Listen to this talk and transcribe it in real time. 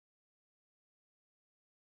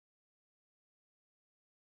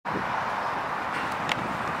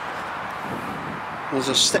As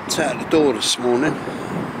I stepped out the door this morning,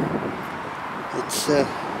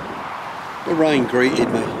 the rain greeted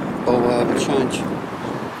me by way of a change.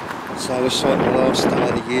 So it looks like the last day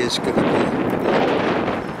of the year's going to be,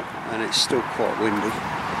 and it's still quite windy.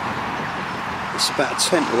 It's about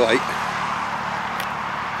 10 to 8.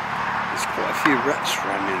 There's quite a few rats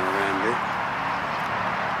running around here.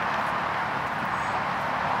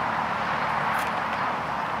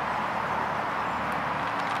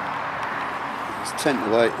 It's 10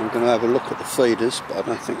 to 8. I'm going to have a look at the feeders, but I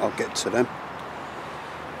don't think I'll get to them.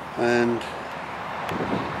 And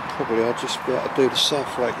probably I'll just be able to do the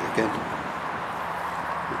South Lake again.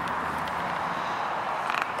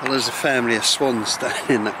 Well, there's a family of swans down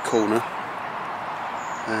in that corner,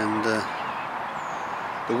 and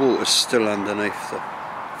the water's still underneath the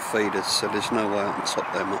feeders, so there's no way I can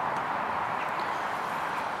top them up.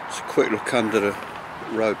 Just a quick look under the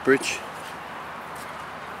road bridge,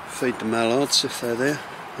 feed the mallards if they're there,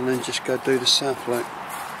 and then just go do the South Lake.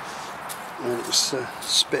 And it's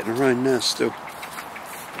spitting rain now still.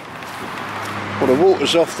 Well, the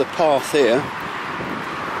water's off the path here,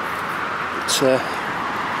 but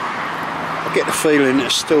I get the feeling it'll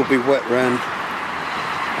still be wet round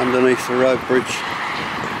underneath the road bridge.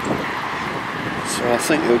 So I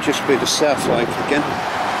think it'll just be the South Lake again.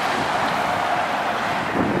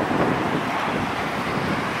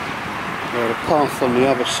 Well, the path on the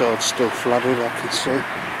other side's still flooded, I can see.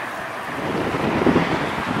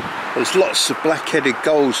 There's lots of black-headed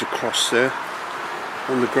gulls across there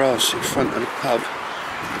on the grass in front of the pub.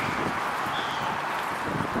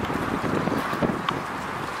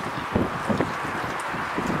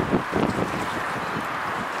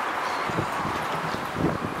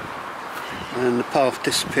 And the path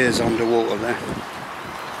disappears underwater there.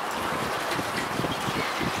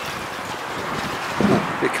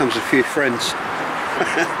 Oh, here comes a few friends.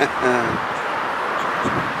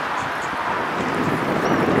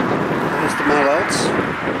 There's the mallards,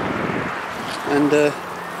 and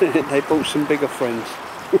they brought some bigger friends.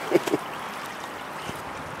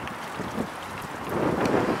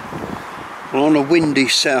 We're on a windy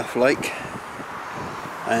South Lake,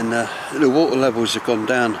 and the water levels have gone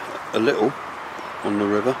down a little on the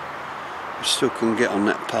river. We still can get on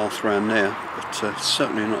that path round there, but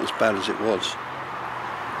certainly not as bad as it was.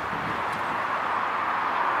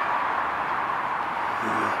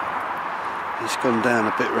 It's gone down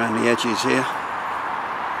a bit around the edges here,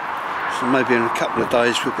 so maybe in a couple of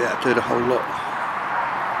days we'll be able to do the whole lot.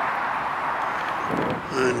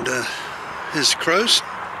 And here's the crows,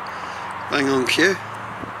 bang on cue.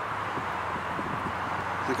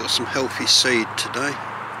 We've got some healthy seed today.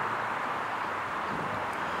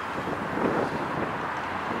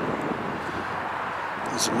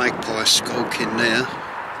 There's a magpie skulking there.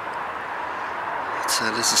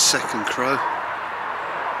 So there's a second crow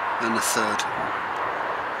and a third.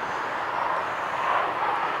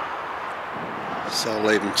 So I'll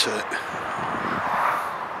leave them to it.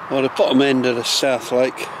 Well, the bottom end of the South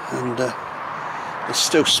Lake, and it's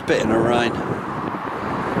still spitting a rain.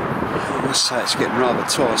 I must say it's getting rather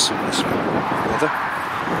tiresome this weather.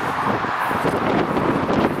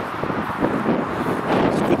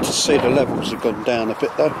 It's good to see the levels have gone down a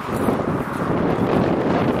bit though.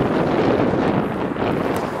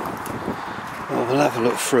 Well, we'll have a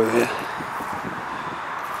look through here.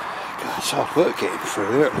 God, it's hard work getting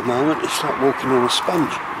through here at the moment. It's like walking on a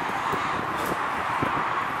sponge.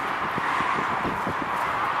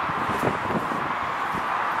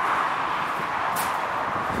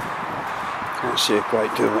 Can't see a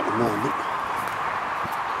great deal at the moment.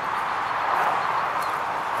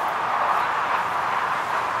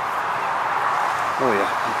 Oh yeah,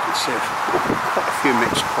 you can see quite a few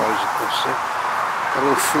mixed crows across there. They'll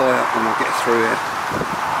all fly up when I get through here.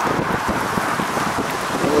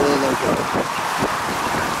 Oh, there they go.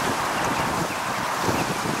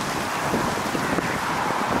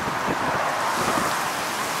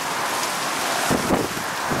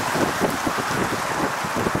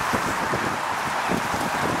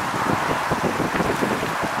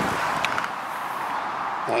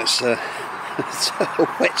 Well, it's a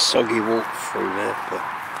wet, soggy walk through there, but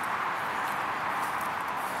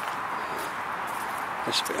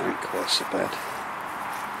this bit ain't quite so bad.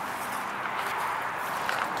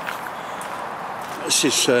 This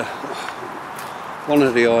is one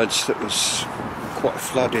of the ides that was quite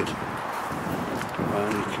flooded.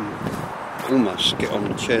 You can almost get on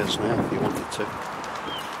the chairs now if you wanted to.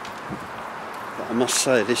 But I must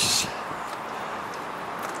say this,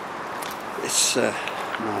 it's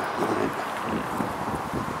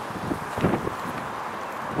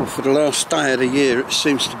well, for the last day of the year it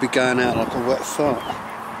seems to be going out like a wet fart.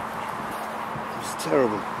 Just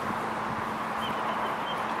terrible.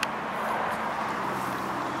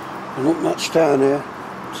 Not much down here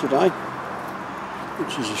today,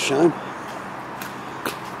 which is a shame.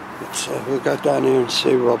 But we'll go down here and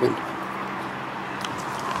see Robin.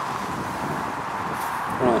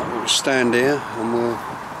 Right, we'll stand here and we'll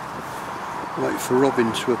wait for Robin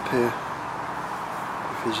to appear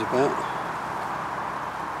if he's about.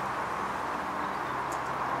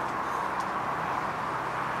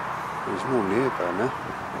 There's more nearby now.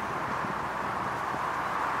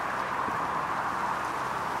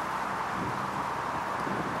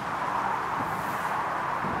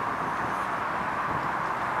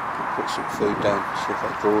 Put some food down, see if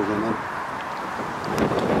that draws him in.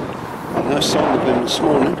 No sign of him this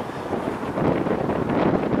morning.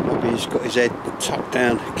 Maybe he's got his head tucked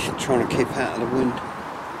down, trying to keep out of the wind.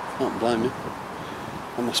 Can't blame him.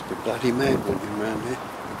 I must be bloody mad walking around here.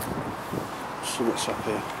 Let's see what's up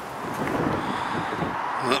here.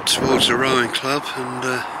 Up towards the rowing club, and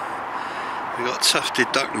we've got a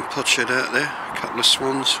tufted duck and pochard out there, a couple of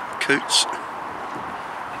swans, coots.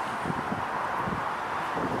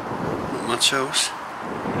 Not much else.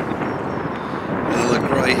 Another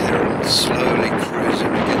grey heron slowly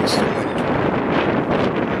cruising against the wind.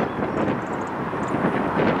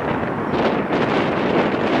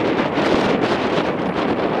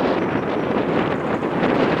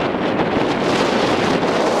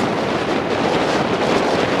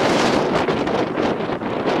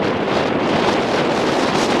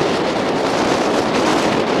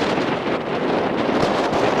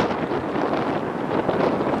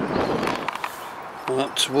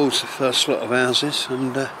 Up towards the first lot of houses,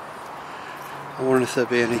 and I wonder if there'll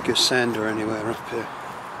be any good sander anywhere up here.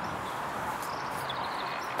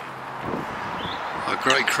 A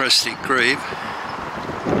great crested grebe,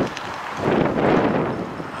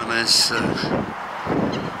 and there's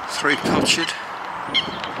 3 pochard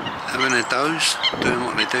having a doze, doing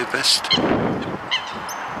what they do best.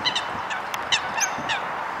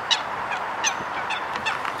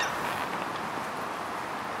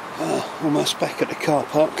 Almost back at the car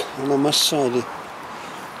park, and I must say the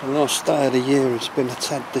last day of the year has been a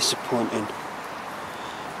tad disappointing.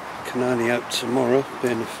 Can only hope tomorrow,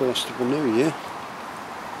 being the first of the new year,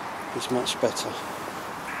 is much better.